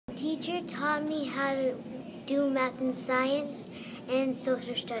teacher taught me how to do math and science and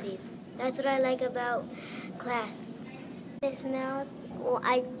social studies. That's what I like about class. Miss Mel, well,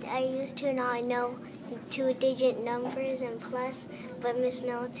 I used to not know two-digit numbers and plus, but Miss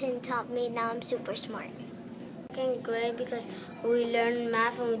Middleton taught me. Now I'm super smart. Second grade because we learn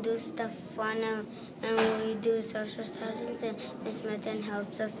math and we do stuff fun and we do social studies and Miss Middleton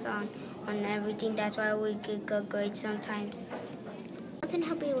helps us on everything. That's why we get good grades sometimes. Middleton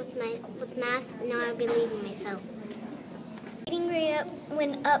helped me with math. Now I believe in myself. Reading grade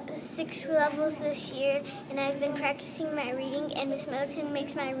went up 6 levels this year, and I've been practicing my reading, and Miss Middleton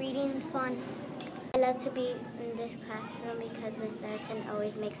makes my reading fun. I love to be in this classroom because Miss Middleton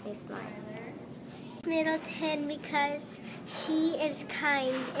always makes me smart. Middleton because she is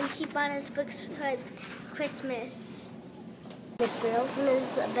kind and she bought us books for Christmas. Miss Middleton is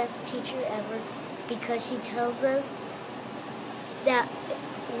the best teacher ever because she tells us that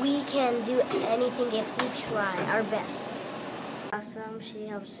we can do anything if we try our best. Awesome, she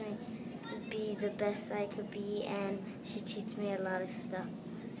helps me be the best I could be and she teaches me a lot of stuff.